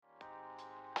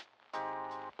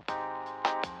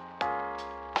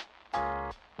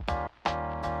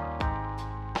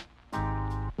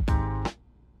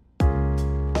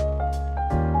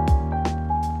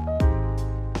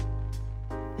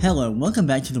Hello, welcome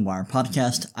back to the Wire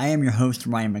Podcast. I am your host,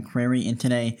 Ryan McCrary, and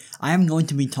today I am going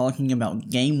to be talking about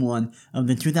Game 1 of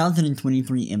the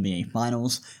 2023 NBA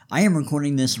Finals. I am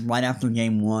recording this right after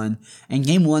Game 1, and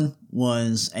Game 1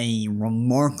 was a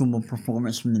remarkable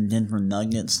performance from the Denver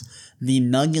Nuggets. The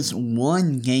Nuggets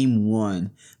won Game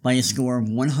 1 by a score of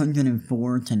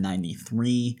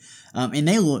 104-93, and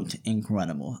they looked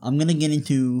incredible. I'm going to get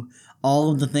into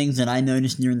all of the things that I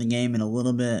noticed during the game in a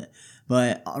little bit.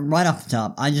 But right off the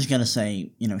top, I just gotta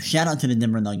say, shout out to the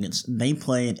Denver Nuggets. They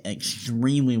played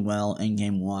extremely well in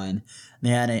Game 1. They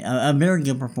had a very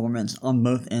good performance on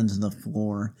both ends of the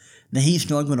floor. The Heat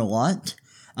struggled a lot.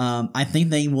 I think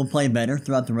they will play better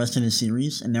throughout the rest of the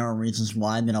series, and there are reasons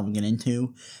why that I will get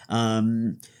into.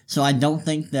 So I don't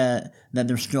think that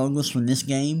their struggles from this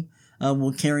game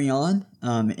will carry on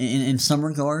in some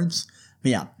regards. But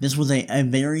yeah, this was a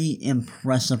very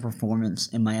impressive performance,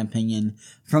 in my opinion,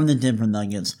 from the Denver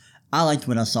Nuggets. I liked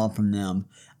what I saw from them.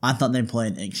 I thought they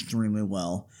played extremely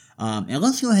well. And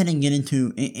let's go ahead and get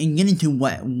into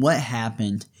what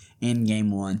happened in Game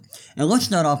 1. And let's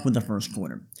start off with the first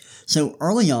quarter. So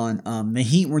early on, the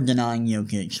Heat were denying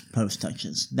Jokic post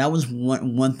touches. That was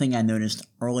one thing I noticed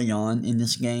early on in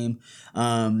this game.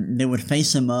 They would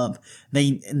face him up.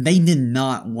 They did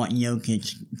not want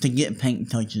Jokic to get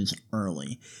paint touches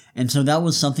early. And so that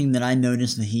was something that I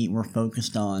noticed the Heat were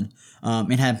focused on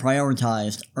and had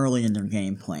prioritized early in their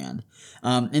game plan.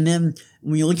 And then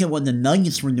when you look at what the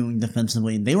Nuggets were doing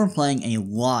defensively, they were playing a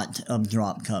lot of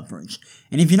drop coverage.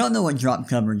 And if you don't know what drop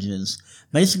coverage is,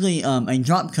 basically a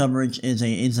drop coverage is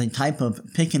a type of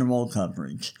pick and roll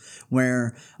coverage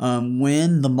where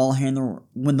when the ball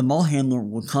handler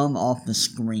will come off the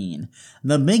screen,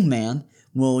 the big man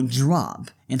will drop.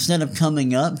 Instead of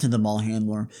coming up to the ball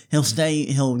handler,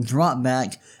 he'll drop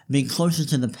back, be closer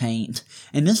to the paint,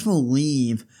 and this will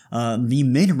leave the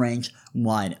mid-range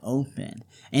wide open.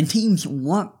 And teams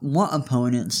want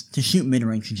opponents to shoot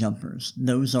mid-range jumpers.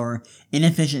 Those are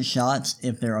inefficient shots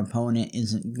if their opponent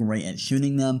isn't great at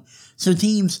shooting them. So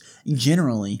teams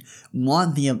generally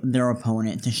want their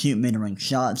opponent to shoot mid-range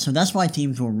shots. So that's why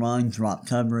teams will run drop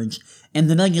coverage. And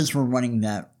the Nuggets were running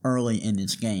that early in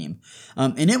this game.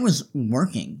 And it was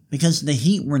working because the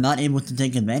Heat were not able to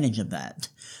take advantage of that.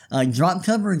 Drop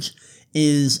coverage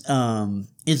is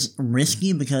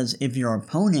risky because if your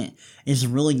opponent is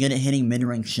really good at hitting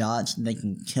mid-range shots, they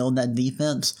can kill that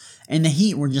defense, and the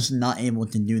Heat were just not able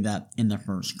to do that in the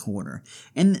first quarter.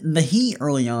 And the Heat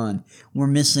early on were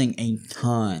missing a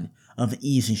ton of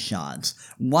easy shots,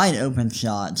 wide open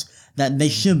shots that they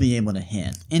should be able to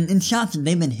hit, and shots that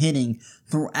they've been hitting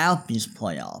throughout these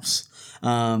playoffs.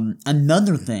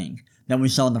 Another thing that we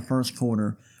saw in the first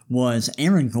quarter was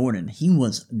Aaron Gordon. He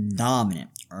was dominant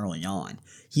early on.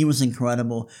 He was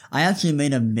incredible. I actually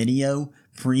made a video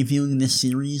previewing this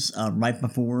series right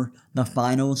before the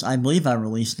finals. I believe I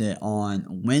released it on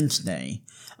Wednesday.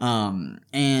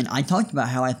 And I talked about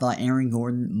how I thought Aaron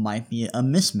Gordon might be a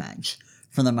mismatch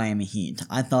for the Miami Heat.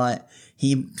 I thought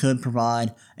he could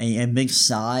provide a big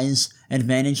size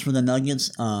advantage for the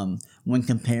Nuggets when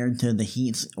compared to the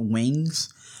Heat's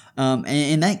wings.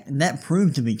 And that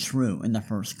proved to be true in the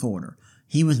first quarter.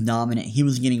 He was dominant. He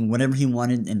was getting whatever he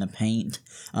wanted in the paint.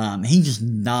 He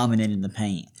just dominated the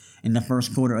paint in the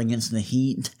first quarter against the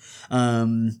Heat.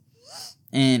 And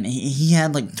he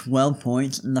had like 12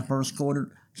 points in the first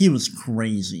quarter. He was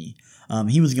crazy.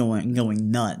 He was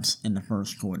going nuts in the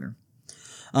first quarter.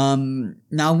 Now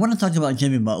I want to talk about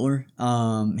Jimmy Butler.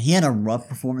 He had a rough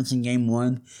performance in Game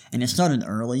 1, and it started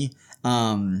early.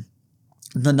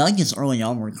 The Nuggets early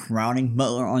on were crowding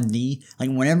Butler on D. Like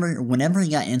whenever he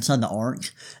got inside the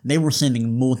arc, they were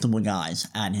sending multiple guys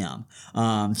at him.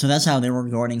 So that's how they were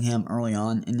guarding him early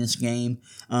on in this game.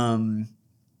 And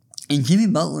Jimmy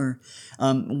Butler,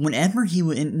 whenever he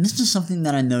would, and this is something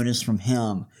that I noticed from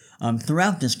him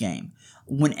throughout this game.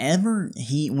 Whenever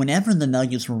the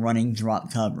Nuggets were running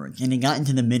drop coverage and he got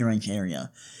into the mid-range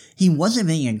area, he wasn't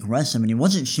being aggressive and he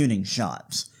wasn't shooting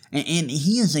shots. And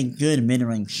he is a good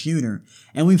mid-range shooter,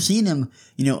 and we've seen him,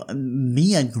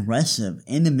 be aggressive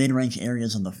in the mid-range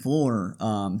areas of the floor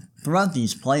throughout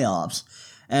these playoffs.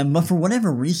 But for whatever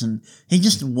reason, he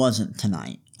just wasn't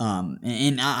tonight.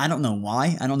 And I don't know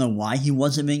why. I don't know why he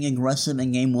wasn't being aggressive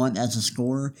in Game 1 as a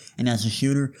scorer and as a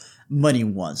shooter, but he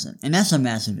wasn't. And that's a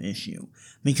massive issue.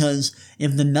 Because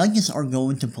if the Nuggets are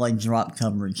going to play drop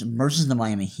coverage versus the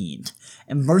Miami Heat,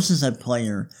 and versus a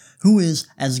player who is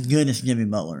as good as Jimmy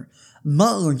Butler,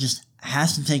 Butler just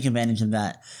has to take advantage of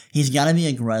that. He's got to be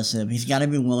aggressive. He's got to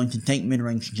be willing to take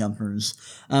mid-range jumpers.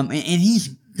 And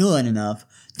he's good enough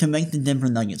to make the Denver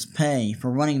Nuggets pay for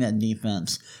running that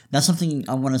defense. That's something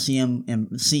I want to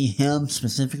see him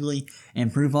specifically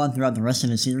improve on throughout the rest of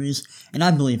the series, and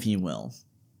I believe he will.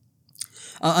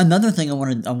 Another thing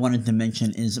I wanted to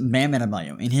mention is Bam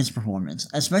Adebayo in his performance,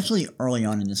 especially early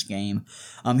on in this game.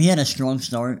 He had a strong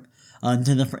start in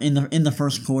the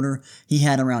first quarter. He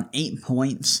had around 8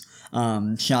 points,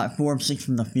 shot 4 of 6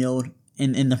 from the field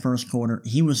in the first quarter.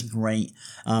 He was great,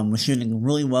 was shooting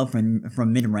really well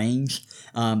from mid-range,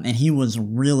 and he was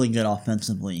really good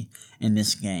offensively in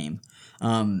this game.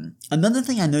 Another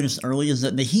thing I noticed early is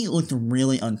that the Heat looked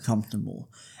really uncomfortable.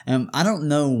 I don't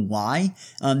know why.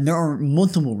 There are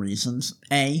multiple reasons.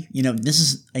 This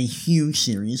is a huge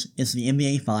series. It's the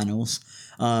NBA Finals.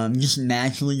 Just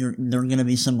naturally, there are going to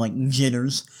be some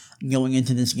jitters going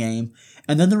into this game.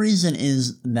 Another reason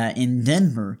is that in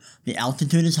Denver, the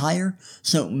altitude is higher,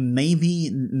 so maybe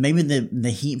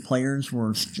the Heat players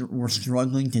were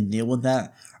struggling to deal with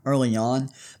that early on.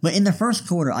 But in the first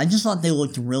quarter, I just thought they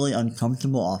looked really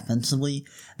uncomfortable offensively.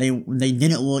 They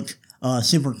didn't look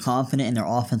super confident in their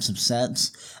offensive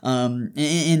sets,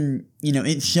 and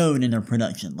it showed in their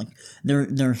production.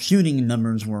 Their shooting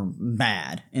numbers were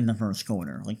bad in the first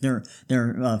quarter. Their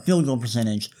field goal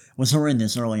percentage was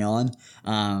horrendous early on,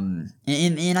 and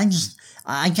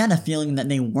I got a feeling that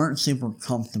they weren't super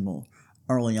comfortable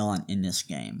early on in this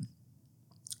game.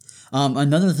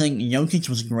 Another thing, Jokic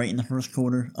was great in the first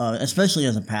quarter, especially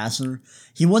as a passer.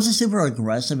 He wasn't super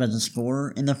aggressive as a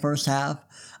scorer in the first half,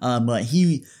 but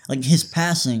his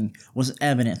passing was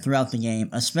evident throughout the game,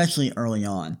 especially early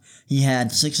on. He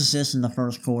had 6 assists in the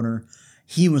first quarter.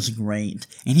 He was great,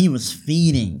 and he was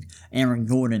feeding Aaron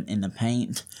Gordon in the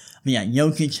paint. But yeah,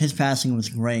 Jokic, his passing was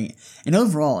great. And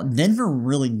overall, Denver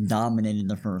really dominated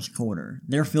the first quarter.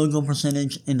 Their field goal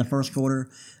percentage in the first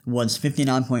quarter was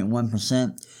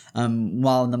 59.1%,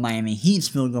 while the Miami Heat's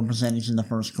field goal percentage in the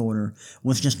first quarter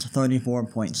was just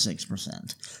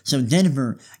 34.6%. So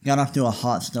Denver got off to a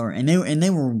hot start, and they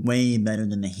were way better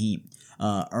than the Heat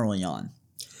early on.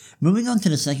 Moving on to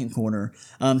the second quarter,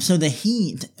 so the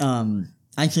Heat...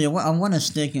 Actually, I want to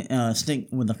stick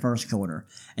with the first quarter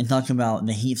and talk about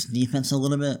the Heat's defense a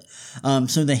little bit.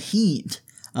 So the Heat,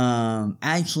 no,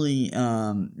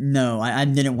 I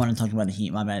didn't want to talk about the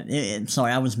Heat, my bad.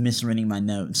 Sorry, I was misreading my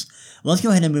notes. Let's go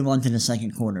ahead and move on to the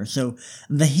second quarter. So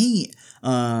the Heat,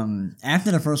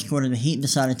 after the first quarter, the Heat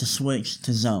decided to switch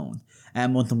to zone at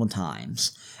multiple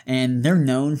times. And they're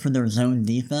known for their zone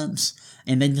defense,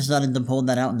 and they decided to pull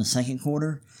that out in the second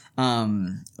quarter.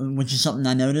 Which is something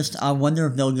I noticed. I wonder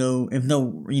if they'll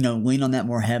lean on that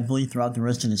more heavily throughout the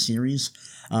rest of the series.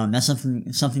 That's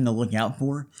something to look out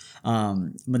for.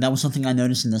 But that was something I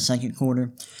noticed in the second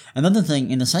quarter. Another thing,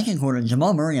 in the second quarter,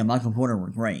 Jamal Murray and Michael Porter were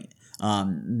great.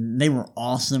 They were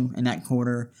awesome in that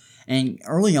quarter. And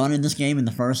early on in this game, in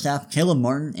the first half, Caleb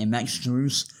Martin and Max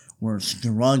Strus were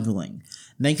struggling.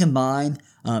 They combined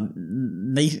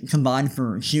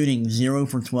for shooting 0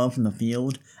 for 12 from the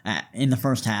field in the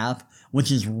first half,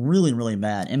 which is really, really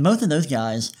bad. And both of those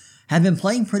guys have been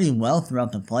playing pretty well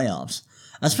throughout the playoffs,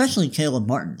 especially Caleb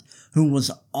Martin, who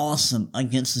was awesome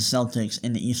against the Celtics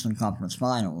in the Eastern Conference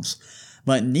Finals.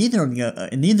 But neither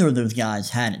of those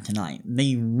guys had it tonight.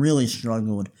 They really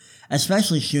struggled,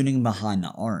 especially shooting behind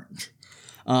the arc.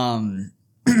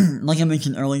 Like I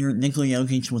mentioned earlier, Nikola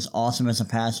Jokic was awesome as a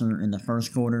passer in the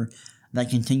first quarter. That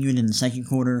continued in the second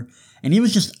quarter, and he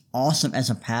was just awesome as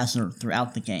a passer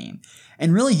throughout the game.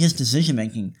 And really, his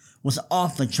decision-making was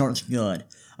off the charts good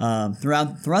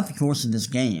throughout the course of this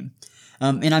game.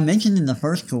 And I mentioned in the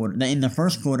first quarter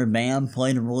that Bam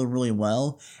played really, really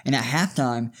well, and at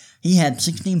halftime, he had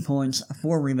 16 points,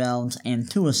 4 rebounds,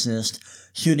 and 2 assists,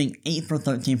 shooting 8 for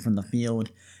 13 from the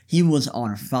field. He was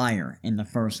on fire in the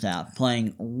first half,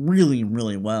 playing really,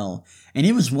 really well, and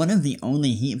he was one of the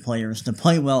only Heat players to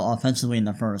play well offensively in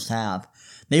the first half.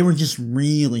 They were just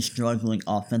really struggling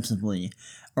offensively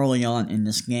early on in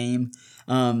this game.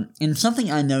 And something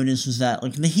I noticed was that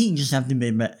the Heat just have to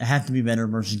be better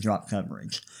versus drop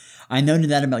coverage. I noted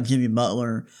that about Jimmy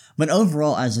Butler, but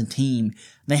overall as a team,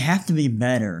 they have to be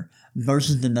better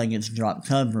versus the Nuggets' drop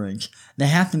coverage. They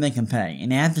have to make them pay,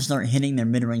 and they have to start hitting their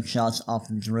mid-range shots off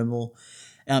the dribble.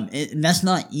 That's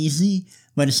not easy,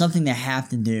 but it's something they have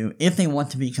to do if they want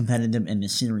to be competitive in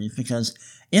this series, because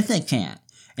if they can't,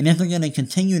 and if they're going to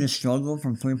continue to struggle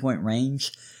from three-point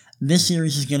range, this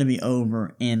series is going to be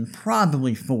over in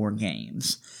probably 4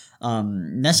 games.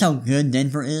 That's how good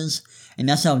Denver is, and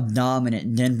that's how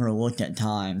dominant Denver looked at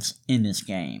times in this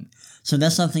game. So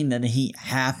that's something that the Heat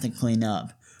have to clean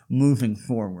up moving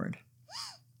forward.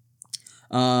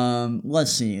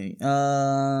 Let's see.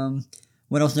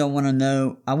 What else do I want to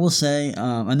know? I will say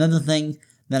another thing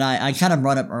that I kind of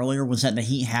brought up earlier was that the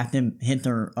Heat have to hit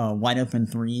their wide open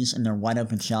threes and their wide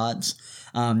open shots.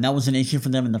 That was an issue for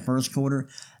them in the first quarter.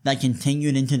 That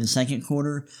continued into the second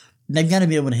quarter. They've got to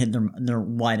be able to hit their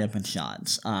wide open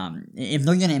shots. If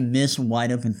they're going to miss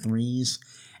wide open threes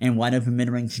and wide open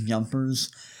mid-range jumpers,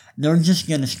 they're just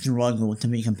going to struggle to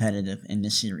be competitive in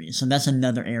this series. So that's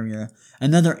another area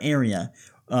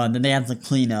that they have to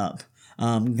clean up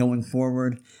going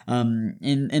forward. In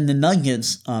the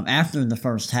Nuggets, after the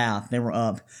first half, they were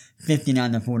up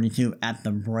 59-42 at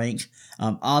the break.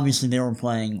 Obviously, they were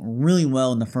playing really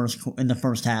well in the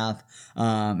first half,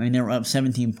 and they were up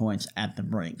 17 points at the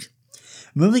break.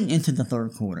 Moving into the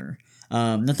third quarter,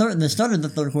 the start of the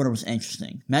third quarter was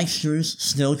interesting. Max Strus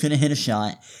still couldn't hit a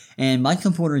shot, and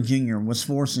Michael Porter Jr. was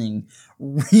forcing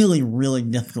really, really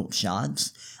difficult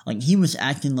shots. Like, he was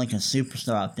acting like a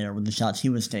superstar out there with the shots he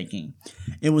was taking.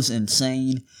 It was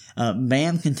insane.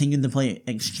 Bam continued to play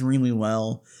extremely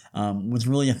well, was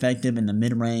really effective in the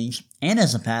mid-range and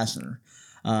as a passer.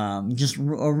 Just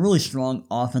a really strong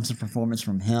offensive performance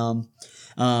from him.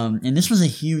 And this was a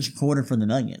huge quarter for the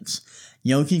Nuggets.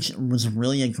 Jokic was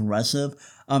really aggressive,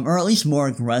 or at least more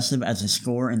aggressive as a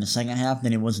scorer in the second half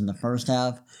than he was in the first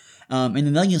half. And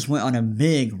the Nuggets went on a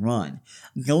big run,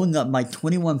 going up by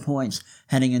 21 points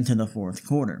heading into the fourth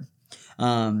quarter.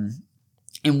 And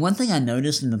one thing I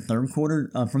noticed in the third quarter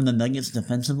from the Nuggets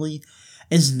defensively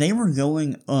is they were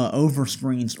going over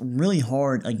screens really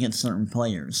hard against certain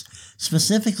players,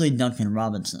 specifically Duncan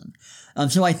Robinson.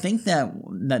 So I think that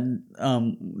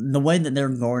the way that they're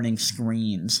guarding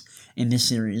screens in this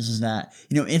series is that,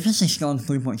 if it's a strong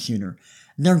three-point shooter,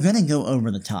 they're going to go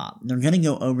over the top. They're going to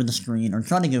go over the screen or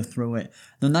try to go through it.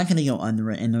 They're not going to go under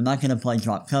it, and they're not going to play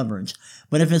drop coverage.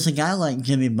 But if it's a guy like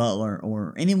Jimmy Butler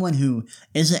or anyone who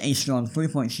isn't a strong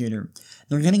three-point shooter,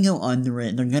 they're going to go under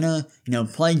it. They're going to,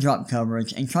 play drop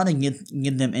coverage and try to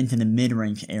get them into the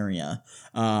mid-range area.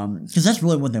 Because that's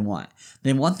really what they want.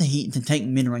 They want the Heat to take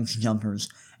mid-range jumpers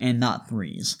and not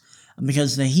threes.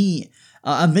 Because the Heat,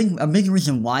 a big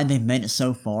reason why they've made it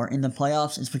so far in the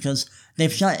playoffs is because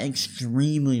they've shot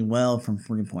extremely well from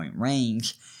 3-point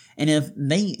range. And if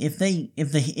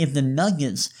the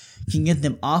Nuggets can get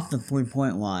them off the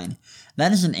 3-point line,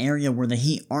 that is an area where the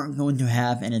Heat aren't going to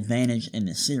have an advantage in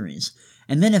this series.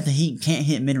 And then if the Heat can't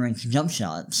hit mid-range jump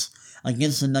shots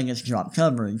against the Nuggets drop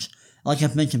coverage, like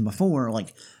I've mentioned before,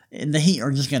 like, the Heat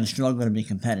are just going to struggle to be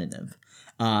competitive.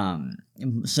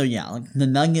 So yeah, like the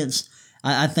Nuggets,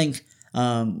 I think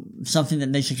something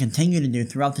that they should continue to do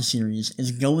throughout the series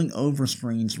is going over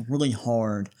screens really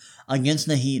hard against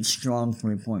the Heat's strong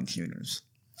three-point shooters.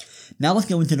 Now let's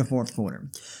go into the fourth quarter.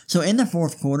 So in the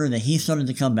fourth quarter, the Heat started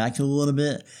to come back to a little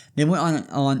bit. They went on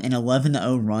an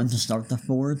 11-0 run to start the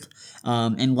fourth,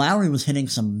 and Lowry was hitting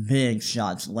some big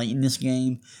shots late in this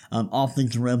game, off the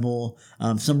dribble,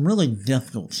 some really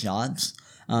difficult shots.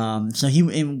 So he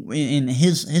in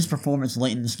his performance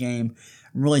late in this game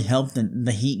really helped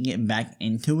the Heat get back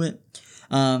into it.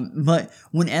 But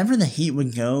whenever the Heat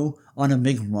would go on a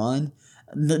big run,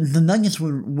 the Nuggets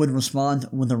would respond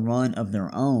with a run of their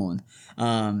own.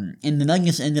 And the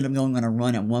Nuggets ended up going on a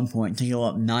run at one point to go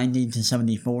up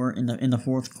 90-74 in the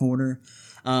fourth quarter.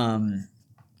 And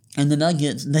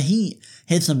the Heat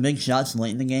hit some big shots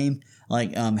late in the game.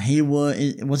 Like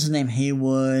Haywood, what's his name?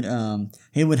 Haywood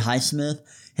Highsmith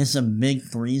hit some big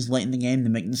threes late in the game to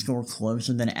make the score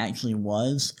closer than it actually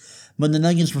was. But the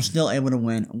Nuggets were still able to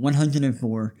win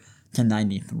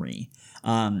 104-93.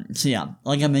 So yeah,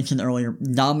 like I mentioned earlier,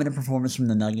 dominant performance from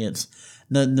the Nuggets.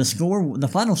 The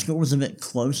final score was a bit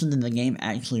closer than the game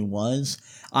actually was.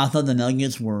 I thought the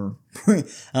Nuggets were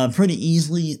pretty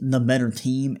easily the better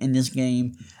team in this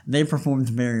game. They performed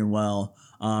very well.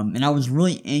 And I was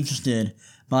really interested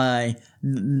by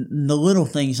the little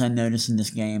things I noticed in this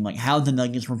game, like how the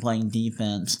Nuggets were playing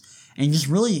defense, and just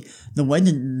really the way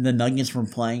the Nuggets were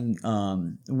playing,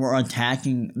 were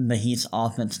attacking the Heat's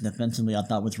offense defensively. I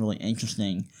thought was really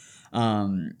interesting,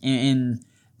 and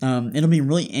it'll be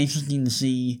really interesting to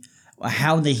see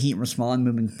how the Heat respond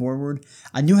moving forward.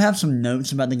 I do have some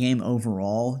notes about the game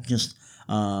overall, just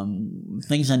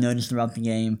things I noticed throughout the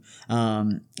game.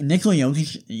 Nikola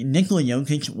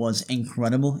Jokic was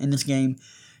incredible in this game.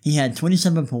 He had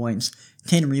 27 points,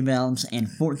 10 rebounds, and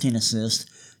 14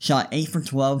 assists, shot 8 for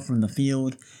 12 from the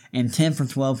field, and 10 for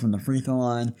 12 from the free throw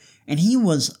line, and he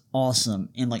was awesome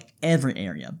in like every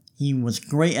area. He was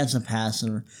great as a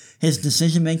passer. His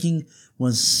decision-making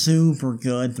was super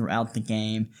good throughout the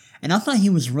game, and I thought he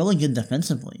was really good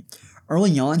defensively.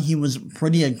 early on, he was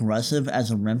pretty aggressive as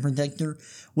a rim protector,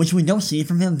 which we don't see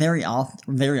from him very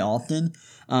often.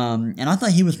 And I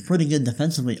thought he was pretty good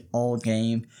defensively all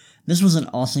game. This was an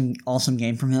awesome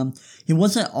game from him. He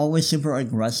wasn't always super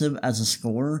aggressive as a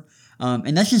scorer,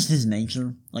 and that's just his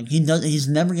nature. Like he's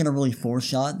never gonna really force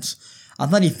shots. I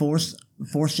thought he forced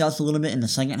shots a little bit in the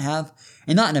second half,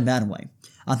 and not in a bad way.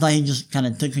 I thought he just kind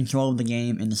of took control of the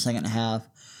game in the second half,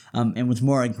 and was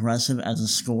more aggressive as a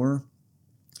scorer,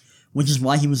 which is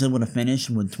why he was able to finish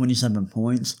with 27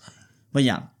 points. But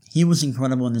yeah, he was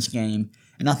incredible in this game,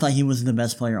 and I thought he was the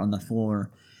best player on the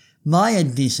floor by a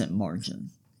decent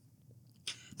margin.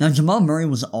 Now, Jamal Murray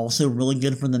was also really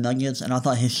good for the Nuggets, and I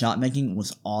thought his shot making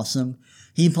was awesome.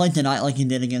 He played tonight like he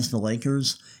did against the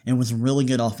Lakers, and was really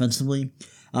good offensively,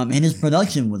 and his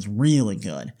production was really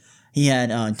good. He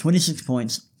had 26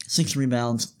 points, 6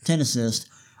 rebounds, 10 assists,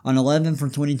 on 11 for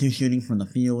 22 shooting from the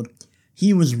field.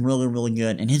 He was really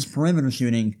good, and his perimeter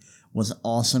shooting was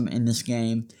awesome in this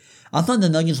game. I thought the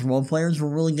Nuggets role players were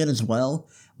really good as well.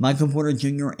 Michael Porter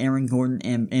Jr., Aaron Gordon,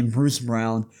 and Bruce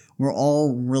Brown were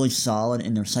all really solid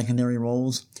in their secondary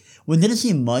roles. We didn't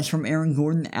see much from Aaron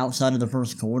Gordon outside of the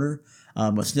first quarter,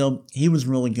 but still, he was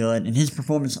really good, and his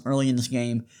performance early in this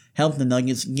game helped the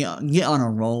Nuggets get on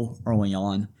a roll early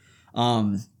on.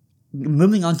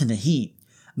 Moving on to the Heat,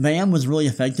 Bam was really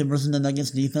effective versus the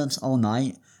Nuggets defense all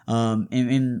night.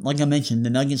 And like I mentioned, the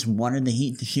Nuggets wanted the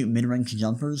Heat to shoot mid-range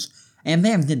jumpers, and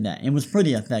Bam did that. It was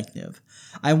pretty effective.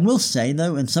 I will say,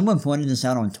 though, and someone pointed this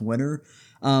out on Twitter,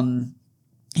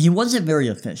 he wasn't very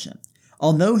efficient.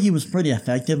 Although he was pretty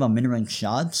effective on mid-range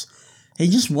shots, he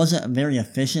just wasn't very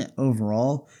efficient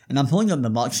overall, and I'm pulling up the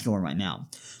box score right now.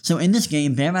 So in this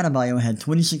game, Bam Adebayo had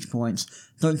 26 points,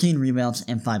 13 rebounds,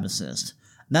 and 5 assists.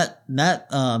 That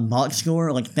box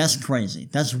score, like, that's crazy.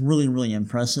 That's really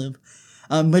impressive.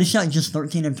 But he shot just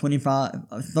 13 of 25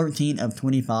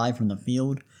 from the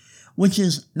field, which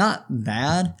is not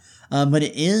bad, but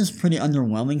it is pretty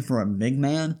underwhelming for a big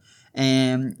man,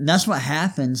 and that's what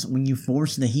happens when you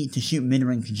force the Heat to shoot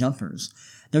mid-range jumpers.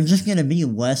 They're just going to be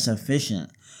less efficient.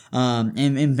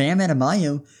 And Bam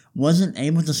Adebayo wasn't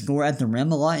able to score at the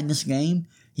rim a lot in this game.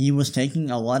 He was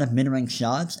taking a lot of mid-range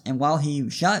shots, and while he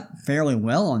shot fairly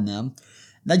well on them,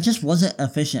 that just wasn't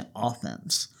efficient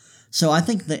offense. So I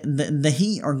think the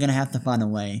Heat are going to have to find a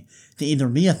way to either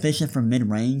be efficient from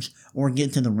mid-range or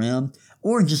get to the rim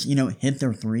or just, hit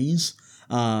their threes.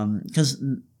 Because,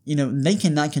 they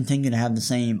cannot continue to have the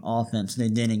same offense they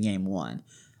did in Game 1.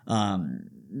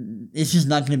 It's just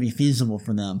not going to be feasible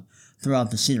for them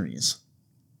throughout the series.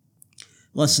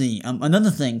 Let's see.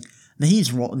 Another thing, the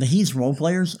Heat's role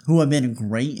players, who have been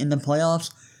great in the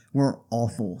playoffs, were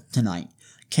awful tonight.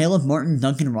 Caleb Martin,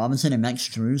 Duncan Robinson, and Max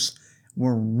Strus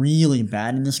were really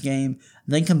bad in this game.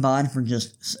 They combined for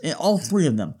just, all three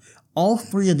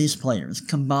of these players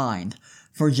combined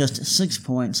for just 6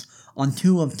 points on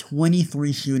 2 of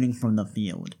 23 shooting from the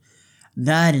field.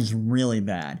 That is really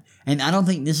bad. And I don't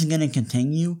think this is going to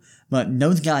continue, but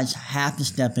those guys have to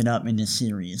step it up in this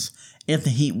series if the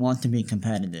Heat want to be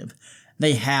competitive.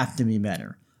 They have to be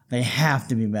better. The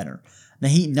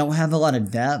Heat don't have a lot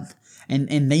of depth,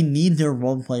 and they need their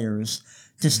role players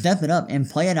to step it up and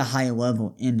play at a high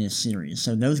level in this series.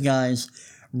 So those guys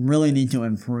really need to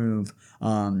improve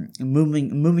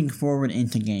moving forward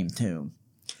into Game 2.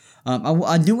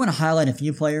 I do want to highlight a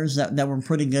few players that were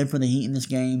pretty good for the Heat in this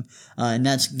game, and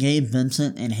that's Gabe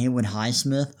Vincent and Haywood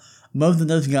Highsmith. Both of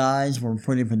those guys were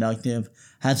pretty productive,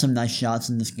 had some nice shots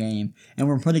in this game, and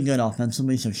were pretty good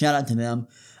offensively, so shout out to them.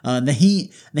 The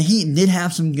Heat did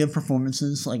have some good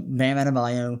performances, like Bam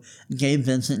Adebayo, Gabe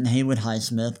Vincent, and Haywood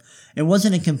Highsmith. It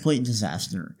wasn't a complete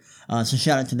disaster, so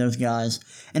shout out to those guys.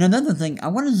 And another thing, I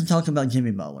wanted to talk about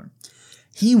Jimmy Butler.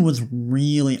 He was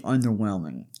really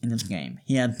underwhelming in this game.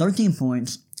 He had 13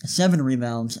 points, 7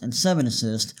 rebounds, and 7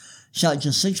 assists, shot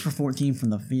just 6 for 14 from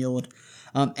the field,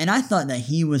 and I thought that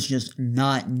he was just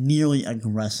not nearly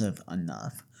aggressive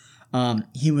enough.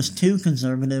 He was too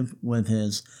conservative with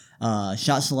his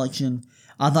shot selection.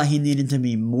 I thought he needed to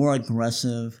be more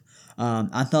aggressive.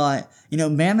 I thought,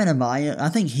 Bam Adebayo, I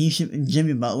think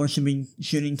Jimmy Butler should be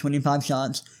shooting 25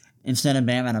 shots instead of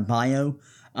Bam Adebayo.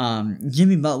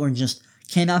 Jimmy Butler just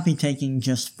cannot be taking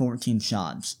just 14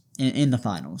 shots in the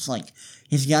finals. Like,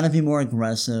 he's got to be more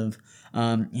aggressive.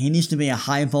 He needs to be a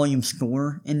high-volume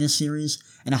scorer in this series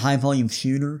and a high-volume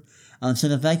shooter. So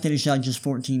the fact that he shot just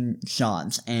 14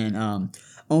 shots and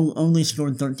only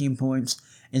scored 13 points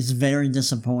is very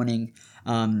disappointing.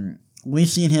 We've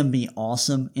seen him be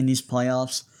awesome in these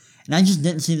playoffs, And I just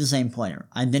didn't see the same player.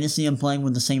 I didn't see him playing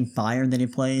with the same fire that he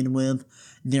played with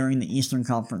during the Eastern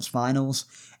Conference Finals.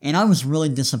 And I was really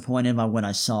disappointed by what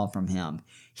I saw from him.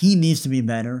 He needs to be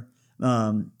better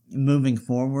moving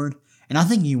forward. And I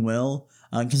think he will.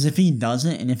 Because if he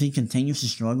doesn't, and if he continues to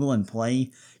struggle and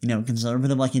play,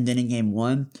 conservative like he did in Game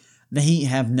 1, the Heat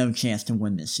have no chance to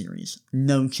win this series.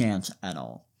 No chance at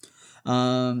all.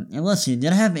 And let's see,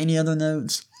 did I have any other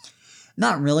notes?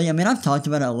 Not really. I mean, I've talked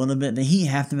about it a little bit. The Heat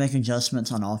have to make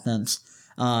adjustments on offense.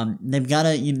 They've got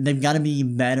to be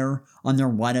better on their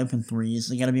wide open threes.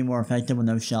 They got to be more effective with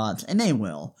those shots, and they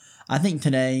will. I think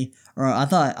today,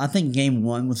 I think Game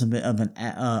 1 was a bit of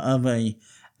a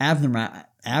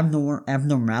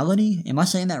abnormality. Am I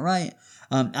saying that right?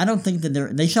 I don't think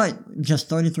that they shot just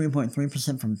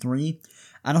 33.3% from three.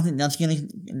 I don't think that's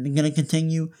gonna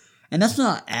continue, and that's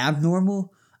not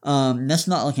abnormal. That's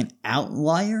not like an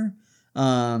outlier.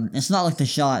 It's not like the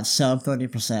shot sub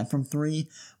 30% from three,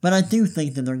 but I do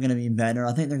think that they're going to be better.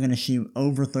 I think they're going to shoot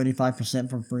over 35%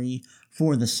 from three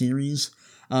for the series.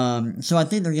 So I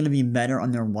think they're going to be better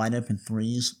on their wide open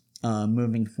threes,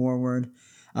 moving forward.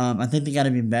 I think they got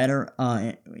to be better,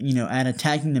 at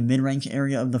attacking the mid-range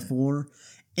area of the floor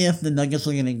if the Nuggets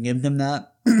are going to give them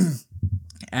that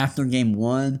after Game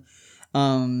 1.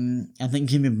 I think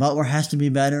Jimmy Butler has to be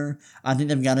better. I think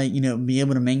they've got to, be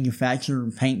able to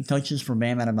manufacture paint touches for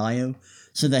Bam Adebayo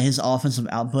so that his offensive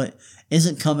output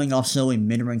isn't coming off solely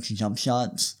mid-range jump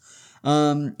shots.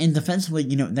 And defensively,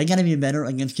 they got to be better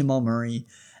against Jamal Murray.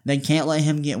 They can't let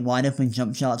him get wide open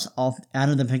jump shots out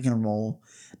of the pick and roll.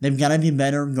 They've got to be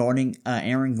better guarding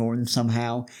Aaron Gordon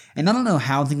somehow. And I don't know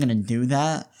how they're going to do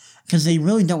that, because they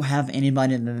really don't have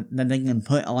anybody that they can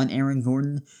put on Aaron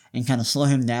Gordon and kind of slow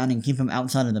him down and keep him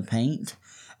outside of the paint.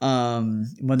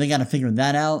 But they got to figure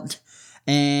that out.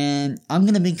 And I'm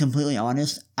going to be completely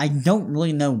honest, I don't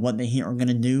really know what the Heat are going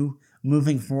to do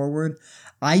moving forward.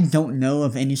 I don't know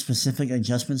of any specific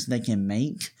adjustments they can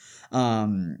make.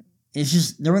 It's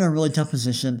just, they're in a really tough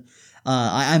position.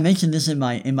 I mentioned this in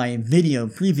my video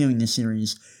previewing the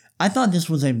series. I thought this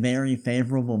was a very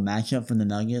favorable matchup for the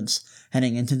Nuggets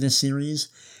heading into this series,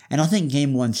 and I think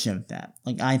Game 1 showed that.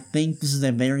 I think this is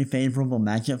a very favorable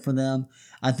matchup for them.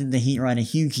 I think the Heat are at a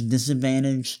huge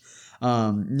disadvantage.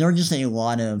 There are just a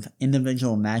lot of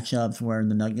individual matchups where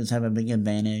the Nuggets have a big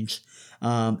advantage,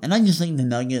 and I just think the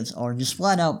Nuggets are just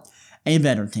flat out a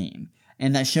better team,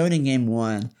 and that showed in Game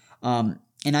 1, and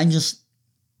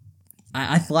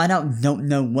I flat out don't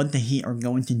know what the Heat are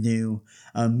going to do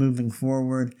moving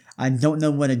forward. I don't know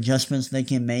what adjustments they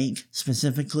can make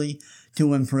specifically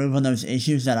to improve on those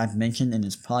issues that I've mentioned in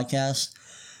this podcast.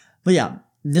 But yeah,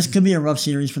 this could be a rough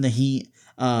series for the Heat.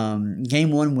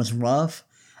 Game 1 was rough.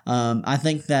 I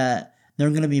think that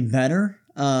they're going to be better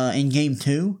in Game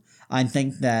 2. I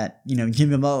think that,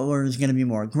 Jimmy Butler is going to be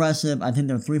more aggressive. I think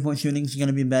their three-point shooting is going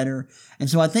to be better. And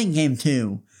so I think Game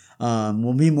 2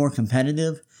 will be more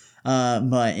competitive.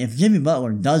 But if Jimmy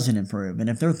Butler doesn't improve, and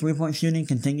if their three-point shooting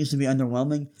continues to be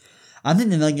underwhelming, I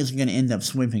think the Nuggets are going to end up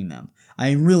sweeping them.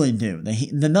 I really do.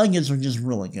 The Nuggets are just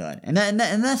really good. And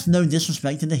that's no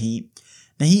disrespect to the Heat.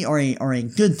 The Heat are a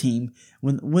good team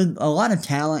with a lot of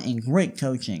talent and great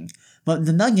coaching. But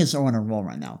the Nuggets are on a roll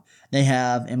right now. They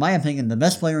have, in my opinion, the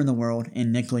best player in the world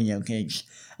in Nikola Jokic.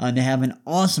 They have an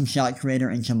awesome shot creator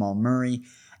in Jamal Murray.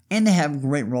 And they have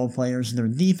great role players. Their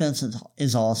defense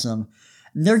is awesome.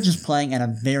 They're just playing at a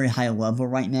very high level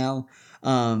right now,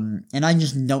 and I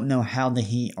just don't know how the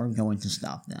Heat are going to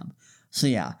stop them. So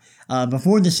yeah,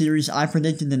 before the series, I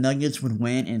predicted the Nuggets would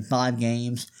win in 5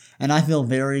 games, and I feel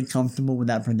very comfortable with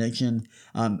that prediction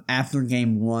after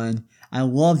Game 1. I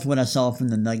loved what I saw from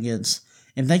the Nuggets.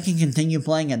 If they can continue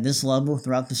playing at this level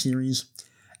throughout the series,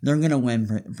 they're going to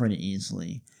win pretty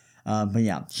easily. But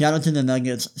yeah, shout out to the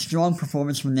Nuggets. Strong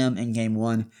performance from them in Game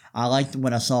 1. I liked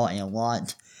what I saw a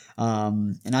lot.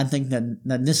 And I think that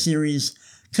this series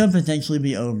could potentially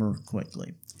be over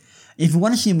quickly. If you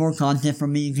want to see more content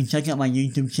from me, you can check out my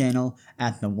YouTube channel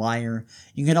at The Wire.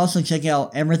 You can also check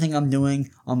out everything I'm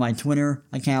doing on my Twitter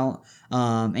account.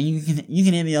 And you can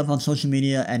hit me up on social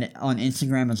media and on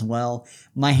Instagram as well.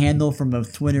 My handle for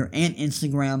both Twitter and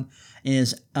Instagram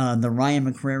is the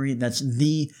Ryan McCrary. That's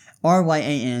the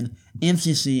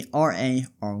RyanMCCRARY.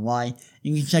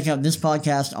 You can check out this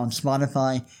podcast on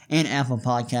Spotify and Apple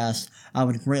Podcasts. I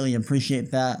would greatly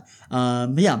appreciate that.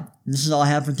 But yeah, this is all I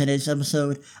have for today's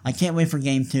episode. I can't wait for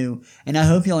Game 2, and I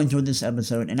hope y'all enjoyed this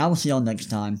episode, and I will see y'all next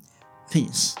time.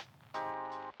 Peace.